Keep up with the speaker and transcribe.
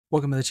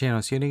Welcome to the channel,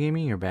 it's YoNo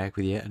Gaming. You're back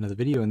with yet another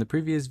video. In the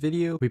previous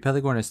video, we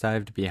Pelicornus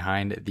dived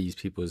behind these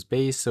people's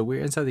base, so we're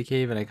inside the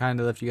cave and I kind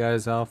of left you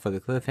guys off for the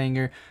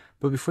cliffhanger.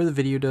 But before the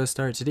video does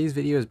start, today's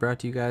video is brought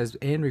to you guys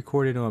and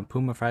recorded on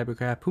Puma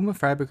FIBERCRAFT. Puma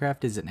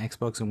FIBERCRAFT is an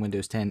Xbox and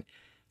Windows 10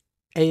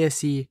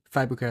 ASC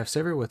FIBERCRAFT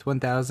server with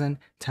 1000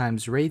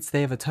 times rates.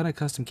 They have a ton of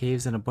custom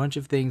caves and a bunch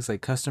of things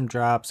like custom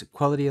drops,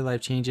 quality of life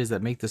changes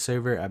that make the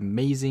server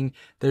amazing.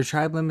 Their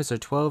tribe limits are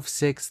 12,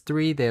 6,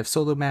 3. They have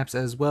solo maps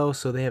as well,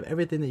 so they have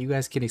everything that you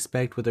guys can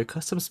expect with their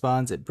custom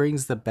spawns. It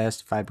brings the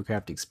best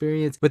FIBERCRAFT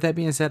experience. With that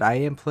being said, I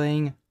am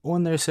playing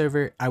on their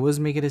server. I was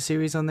making a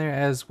series on there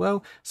as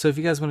well, so if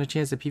you guys want a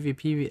chance to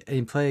PvP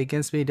and play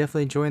against me,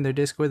 definitely join their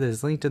Discord that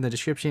is linked in the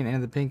description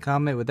and the pinned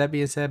comment. With that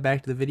being said,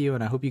 back to the video,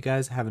 and I hope you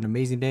guys have an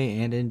amazing day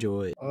and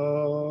enjoy.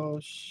 Oh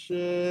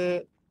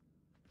shit.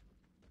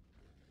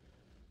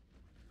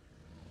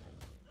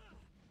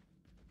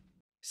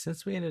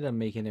 Since we ended up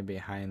making it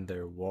behind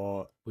their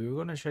wall, we were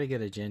going to try to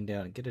get a gen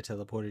down and get a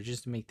teleporter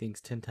just to make things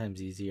 10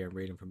 times easier and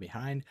raiding from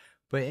behind.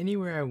 But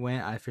anywhere I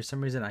went, for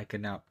some reason I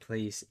could not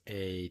place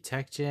a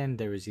tech gen.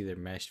 There was either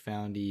meshed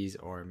foundies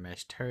or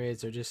meshed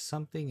turrets or just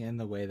something in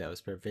the way that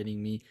was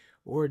preventing me,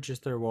 or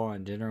just their wall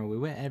in general. We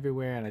went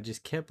everywhere and I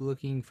just kept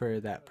looking for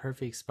that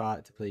perfect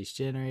spot to place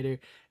generator.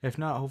 If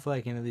not, hopefully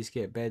I can at least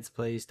get beds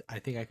placed. I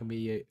think I'm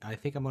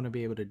going to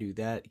be able to do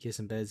that, get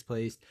some beds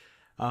placed.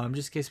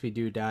 Just in case we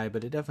do die,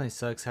 but it definitely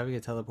sucks. Having a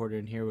teleporter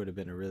in here would have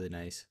been really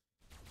nice.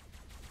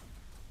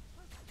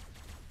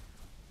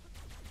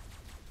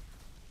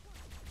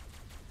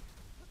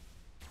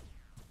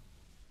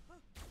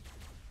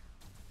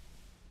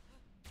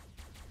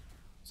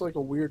 It's like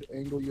a weird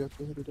angle you have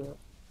to hit it at.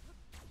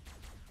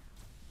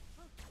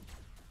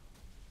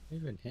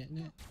 Even hitting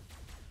it?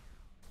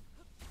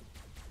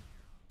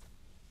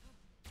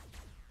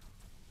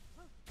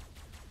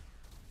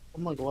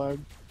 I'm like lag.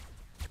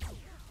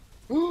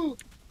 Whoa,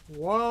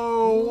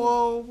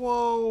 whoa,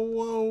 whoa,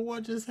 whoa,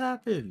 what just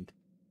happened?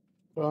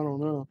 I don't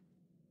know.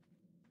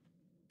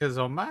 Because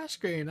on my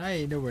screen, I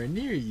ain't nowhere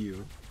near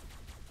you.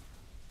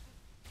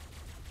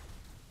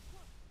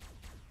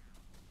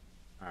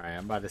 Alright,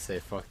 I'm about to say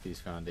fuck these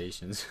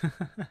foundations.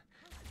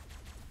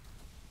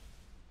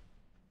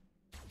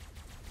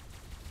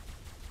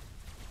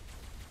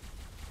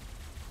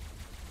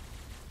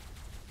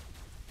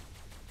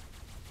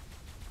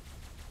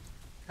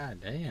 God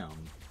damn.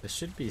 This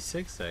should be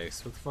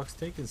 6x. What the fuck's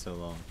taking so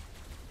long?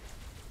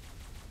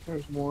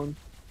 There's one.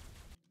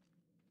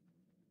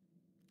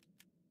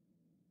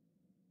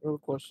 The real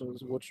question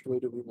is, which way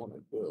do we want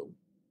to go?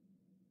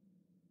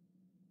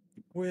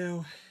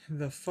 Well,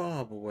 the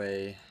fob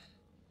way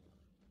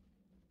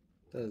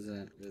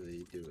doesn't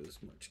really do as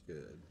much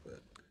good,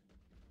 but...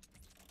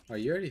 Oh,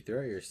 you already threw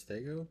out your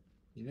stego?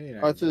 You know you're not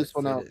I gonna threw this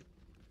one fit out. it.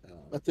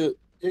 Oh. I threw it.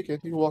 Yeah, you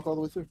can walk all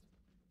the way through.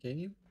 Can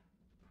you?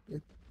 Yeah.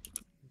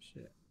 Oh,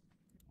 shit.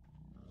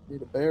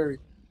 Need a berry.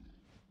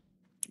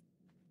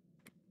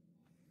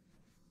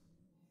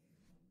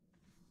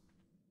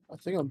 I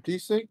think I'm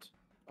desynced.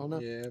 Oh no.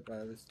 Yeah,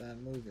 but it's not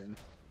moving.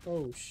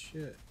 Oh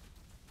shit.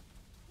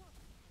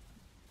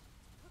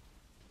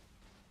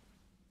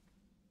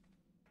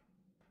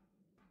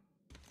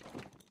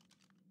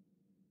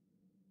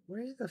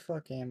 Where the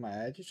fuck am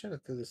I? I just tried to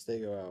throw the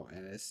stego out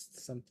and it's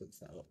something's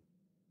not up.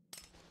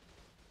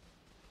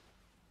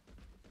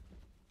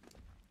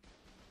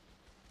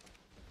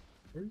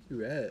 Where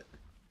you at?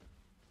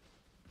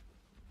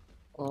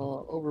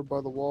 Over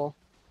by the wall.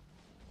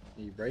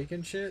 Are you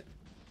breaking shit?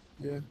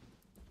 Yeah.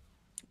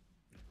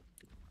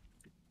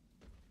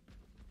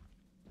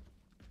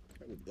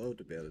 I would love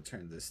to be able to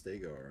turn this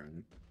stego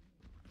around.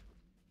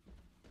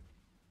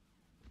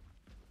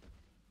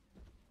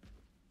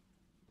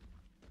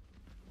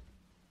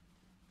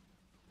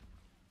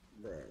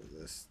 Bro,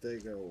 the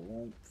stego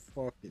won't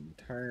fucking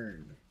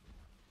turn.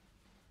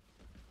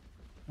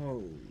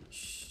 Holy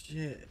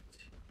shit.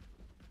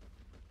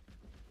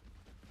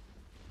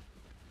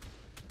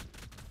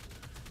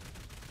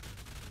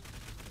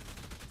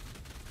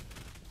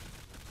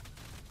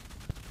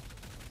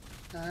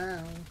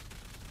 Ow.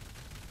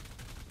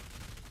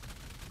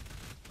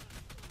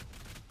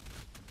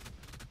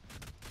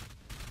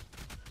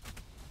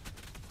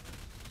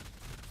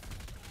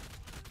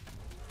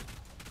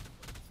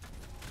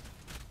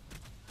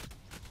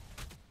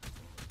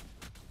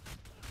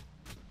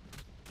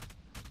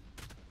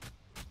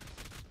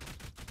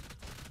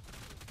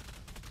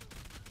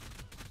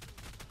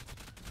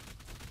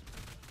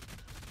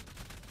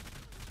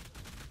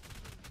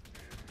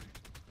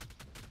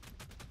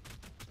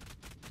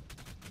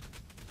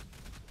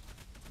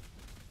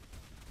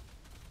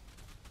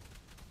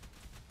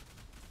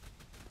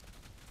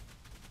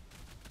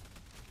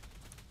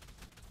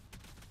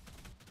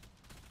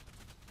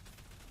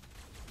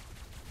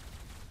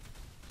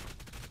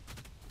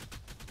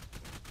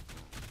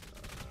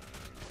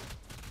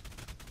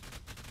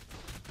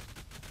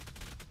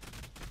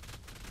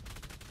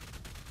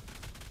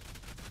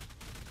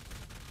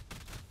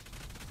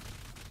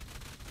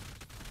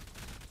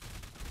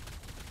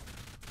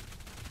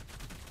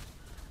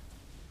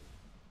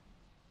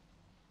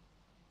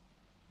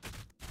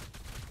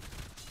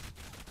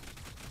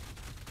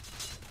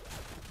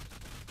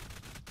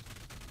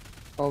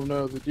 Oh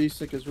no, the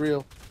desync is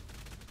real.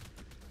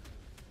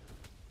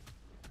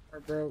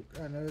 Are broke,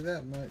 I know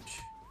that much.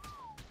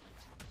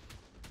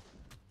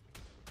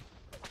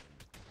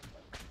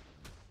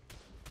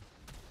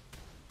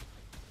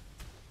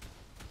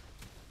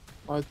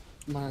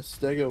 My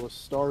stego was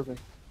starving.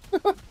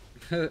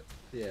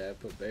 Yeah, I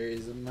put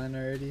berries in mine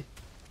already.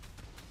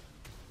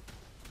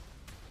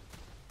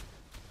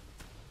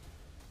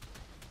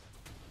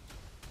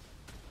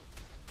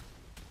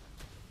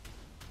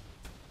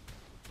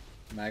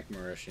 Magma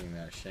rushing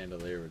that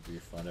chandelier would be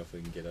fun if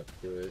we can get up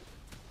to it.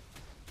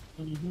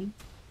 Mm-hmm.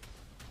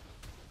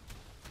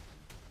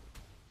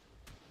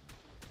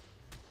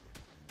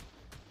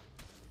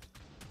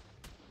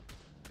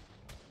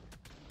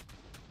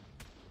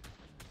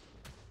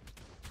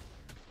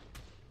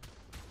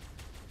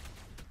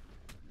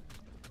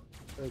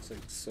 There's like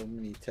so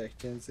many tech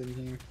gens in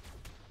here.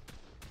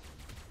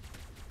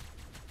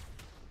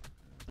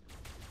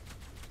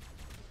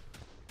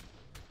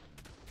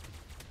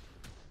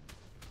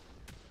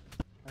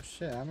 Oh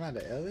shit, I'm out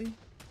of Ellie?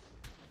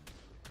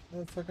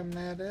 What the fuck am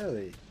I out of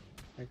Ellie?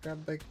 I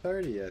grabbed like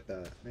 30, I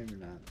thought. Maybe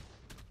not.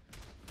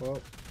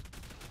 Well,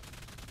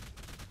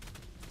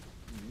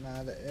 I'm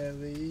out of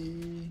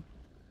Ellie.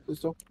 Please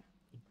don't.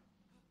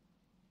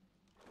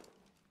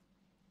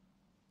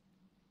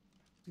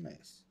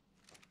 Nice.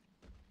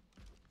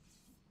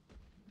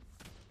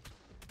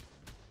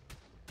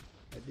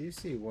 I do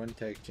see one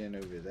tech gen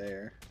over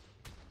there.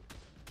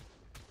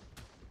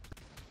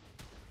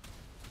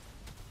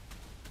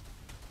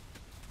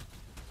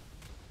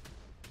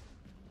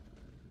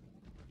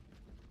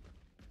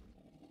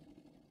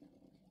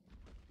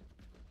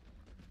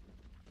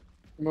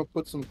 I'm gonna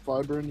put some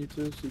fiber in you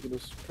too, so you can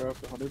just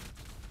craft 100.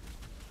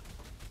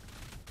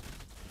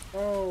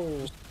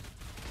 Oh!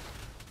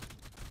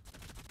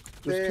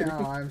 Just Damn,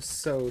 kidding. I'm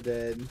so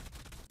dead.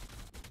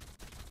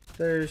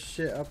 There's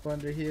shit up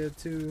under here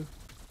too.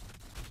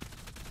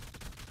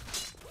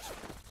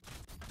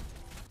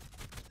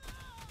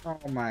 Oh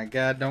my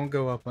god, don't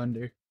go up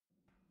under.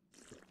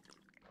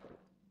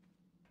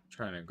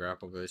 Trying to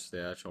grapple glitch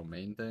the actual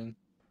main thing.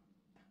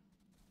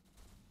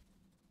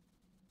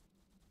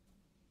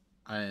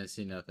 I didn't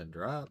see nothing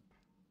drop.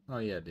 Oh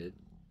yeah, I did.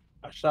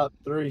 I shot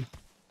 3.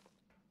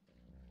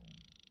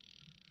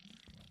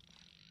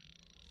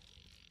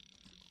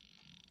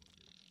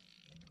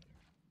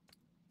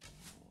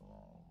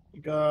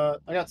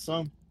 I got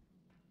some.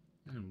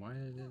 And why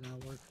did it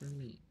not work for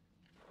me?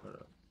 Hold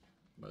up.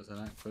 Was I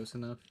not close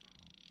enough?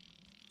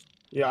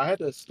 Yeah, I had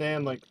to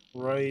stand like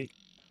right.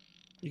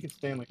 You can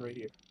stand like right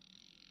here.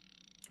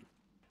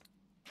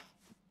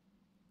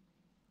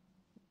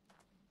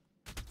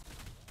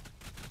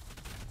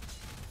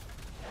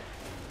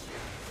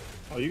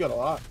 Oh, you got a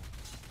lot.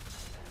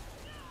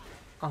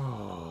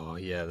 Oh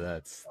yeah,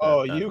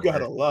 Oh, that'll you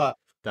got a work. lot.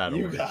 That'll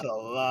You work. got a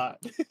lot.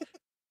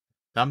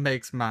 That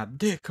makes my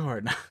dick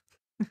hard.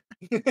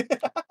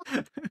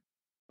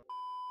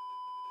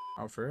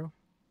 Oh, for real?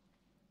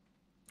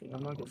 Yeah,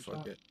 I'm not Oh, getting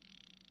fuck shot. it.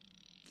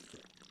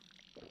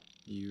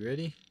 You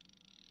ready?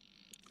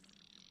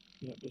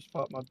 Yeah, just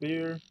pop my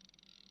beer.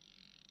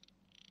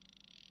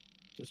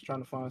 Just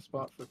trying to find a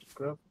spot for it to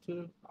grab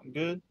to. I'm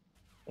good.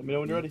 Let me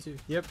know when you're Me ready. too.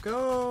 Yep,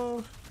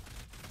 go!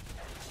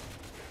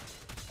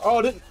 Oh,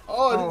 it didn't.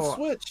 Oh, it didn't Oh,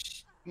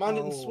 switch. Mine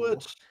didn't oh.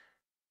 switch.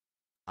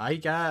 I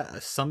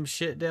got some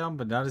shit down,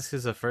 but not as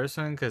because the first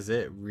one, because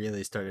it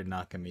really started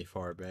knocking me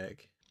far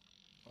back.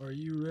 Are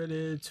you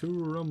ready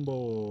to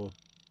rumble?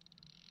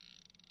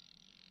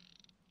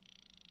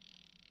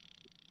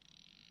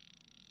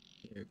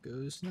 Here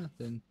goes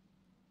nothing.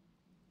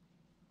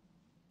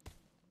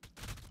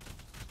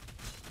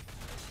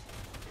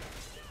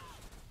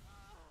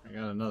 I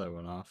got another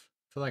one off.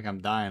 I feel like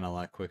I'm dying a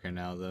lot quicker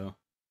now, though.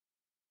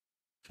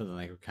 Feeling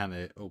like we're kind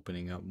of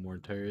opening up more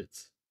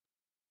turrets.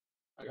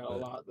 I got a But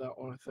lot that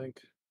one, I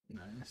think.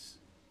 nice.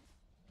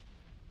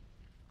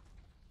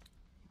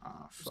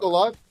 Ah, I'm still fuck.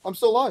 alive. I'm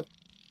still alive.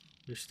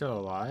 You're still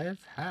alive?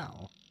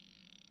 How?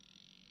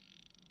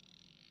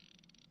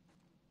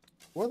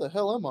 Where the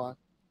hell am I?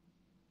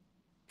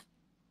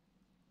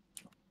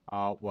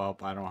 Oh, well,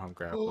 I don't have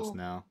grapples Oh,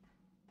 now.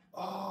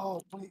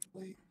 oh,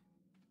 wait.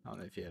 I don't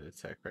know if you had a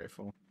tech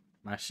rifle.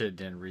 My shit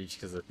didn't reach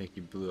because I think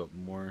you blew up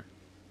more.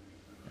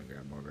 I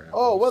grab more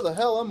Oh, where grapples. the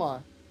hell am I?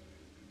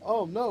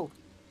 Oh no.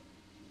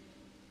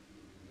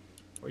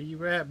 Where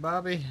you at,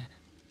 Bobby?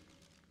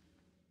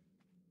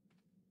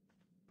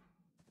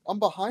 I'm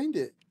behind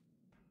it.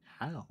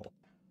 How?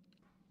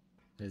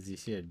 Does he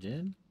see a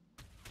gen?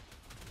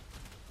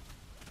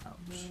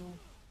 Ouch. No.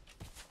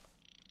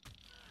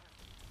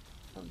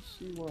 I don't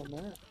see where I'm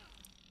at.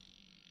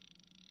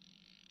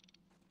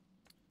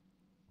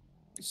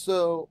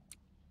 So,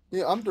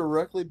 yeah, I'm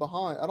directly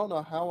behind. I don't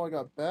know how I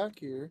got back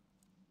here.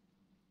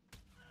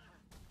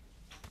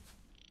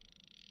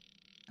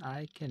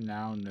 I can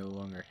now no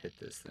longer hit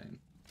this thing.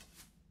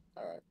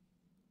 Alright.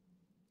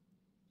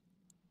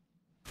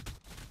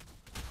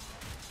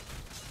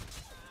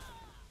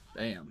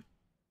 Damn.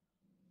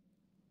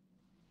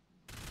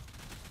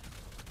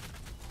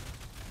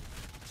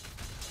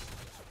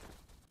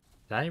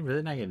 Did I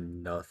really not get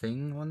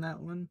nothing on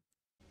that one?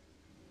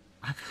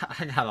 I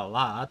got a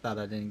lot. I thought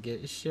I didn't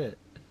get shit.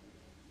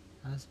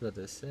 I was about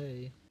to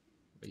say.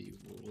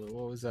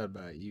 What was that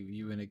about?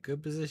 You in a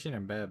good position or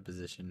bad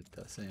position?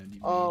 That's saying you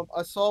mean.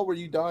 I saw where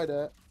you died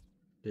at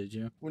Did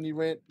you? when you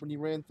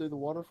ran through the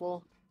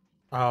waterfall.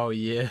 Oh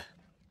yeah.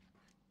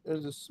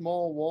 There's a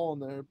small wall in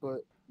there,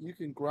 but you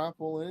can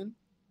grapple in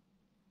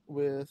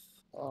with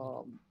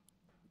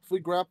if we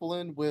grapple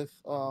in with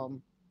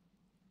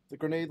the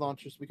grenade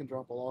launchers, we can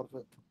drop a lot of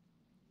it.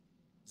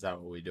 Is that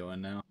what we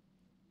doing now?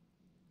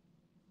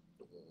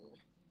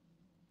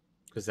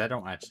 Because that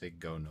don't actually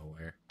go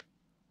nowhere.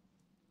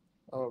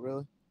 Oh,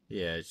 really?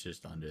 Yeah, it's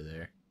just under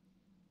there.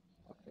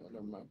 Okay,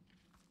 never mind.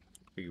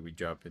 Figure we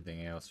drop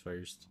everything else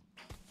first.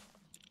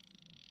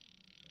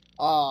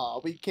 Ah,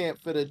 we can't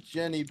fit a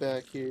Jenny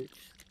back here.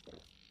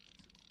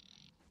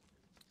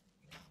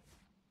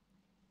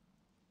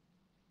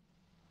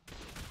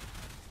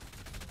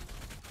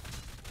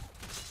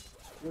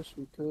 Wish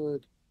we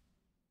could.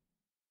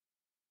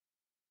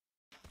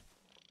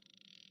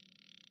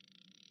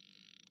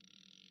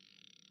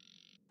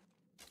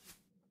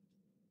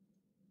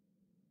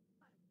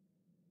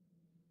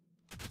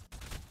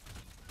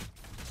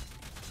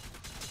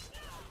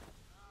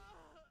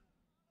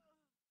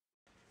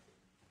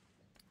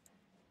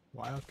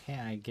 Why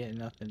can't I get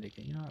nothing to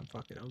get? You know what?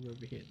 Fuck it. I'll go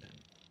over here then.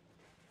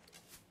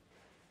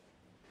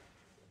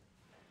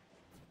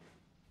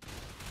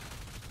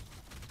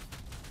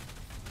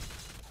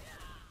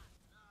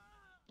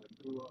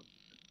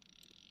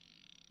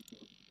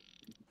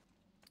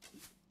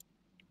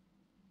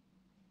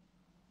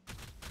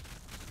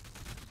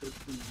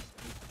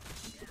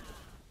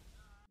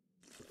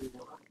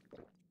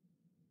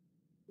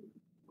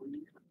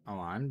 Oh,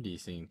 I'm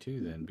DCing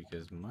too then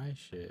because my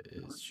shit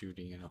is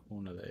shooting in a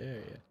whole nother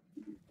area.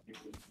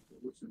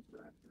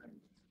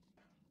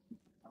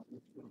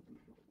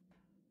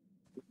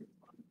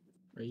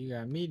 Or you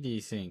got me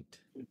desynced.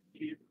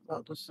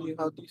 Not to see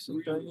how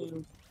decent I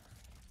am.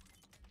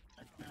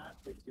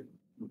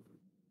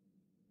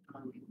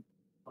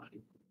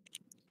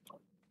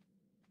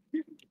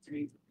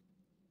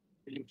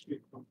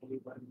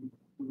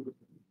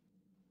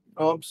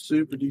 Oh, I'm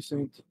super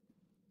decent.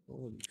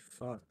 Holy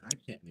fuck. I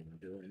can't even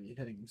do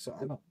anything. So I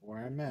don't know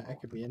where I'm at. I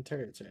could be in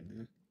turrets right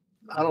now.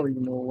 I don't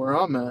even know where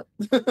I'm at.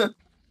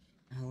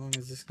 How long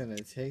is this gonna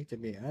take to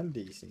be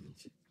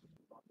undesynced?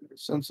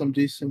 Since I'm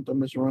decent,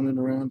 I'm just running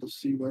around to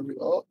see where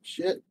oh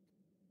shit.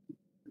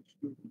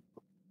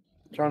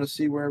 Trying to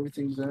see where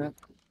everything's at.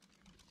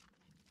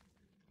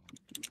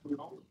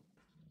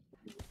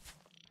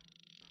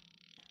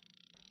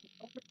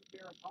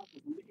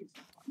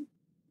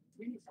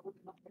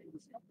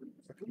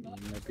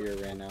 My beer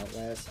ran out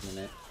last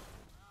minute.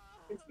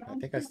 I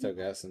think I still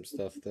got some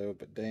stuff though,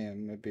 but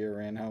damn, my beer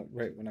ran out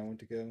right when I went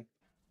to go.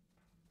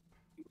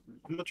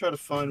 I'm gonna try to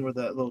find where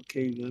that little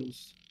cave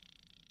is.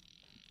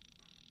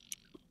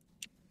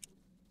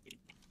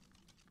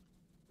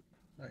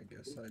 I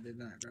guess I did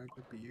not grab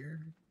a beer.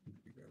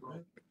 Go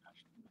back.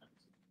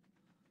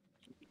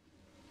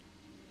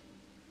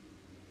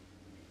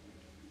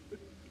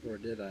 Or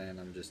did I and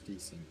I'm just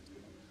decent?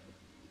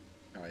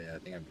 Oh yeah, I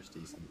think I'm just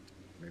decent.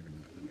 Maybe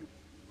not.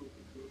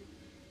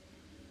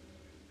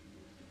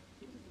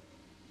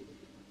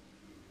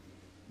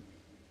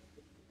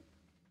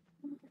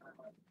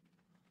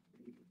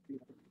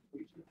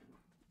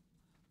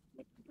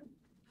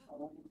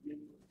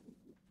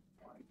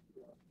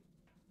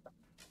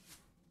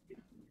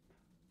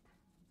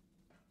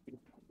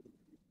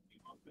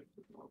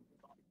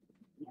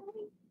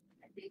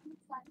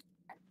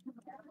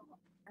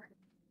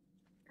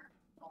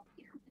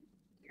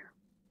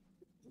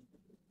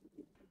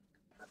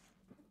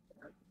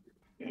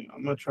 Yeah,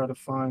 I'm gonna try to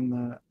find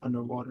that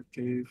underwater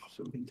cave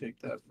so we can take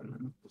that for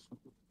now.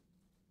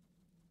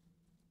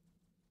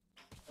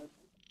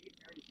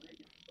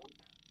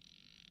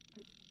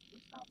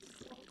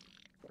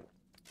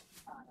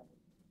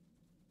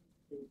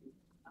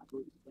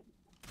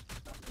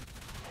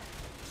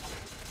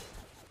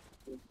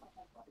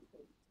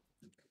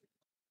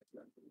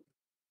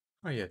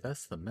 Oh yeah,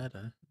 that's the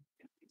meta.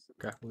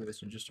 Grapple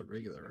this in just a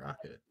regular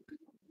rocket.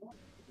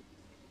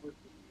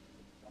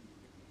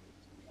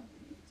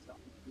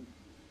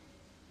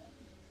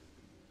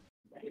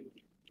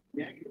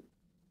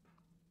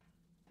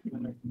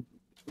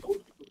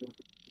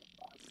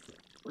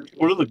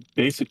 What are the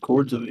basic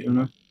chords of it, you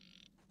know?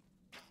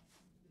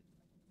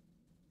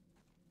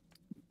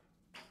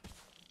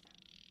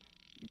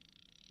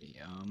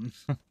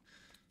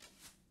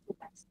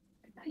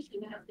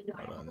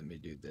 Hold on, let me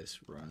do this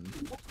run.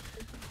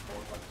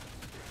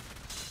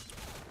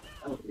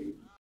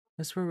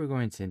 That's where we're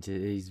going to end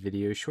today's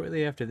video.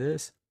 Shortly after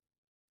this,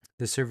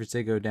 the servers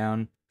did go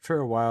down for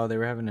a while. They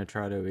were having a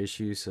Trado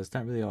issue, so it's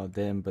not really all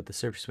them, but the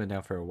surface went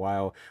down for a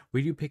while.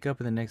 We do pick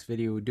up in the next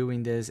video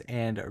doing this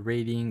and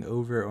raiding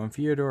over on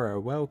Fyodor, our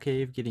well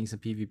cave, getting some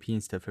PvP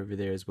and stuff over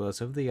there as well.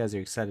 So hopefully you guys are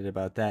excited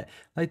about that.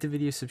 Like the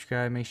video,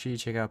 subscribe, make sure you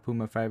check out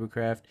Puma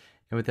FIBERCRAFT.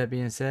 And with that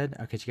being said,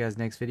 I'll catch you guys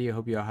next video.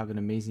 Hope you all have an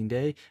amazing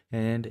day.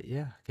 And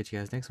yeah, catch you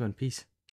guys next one. Peace.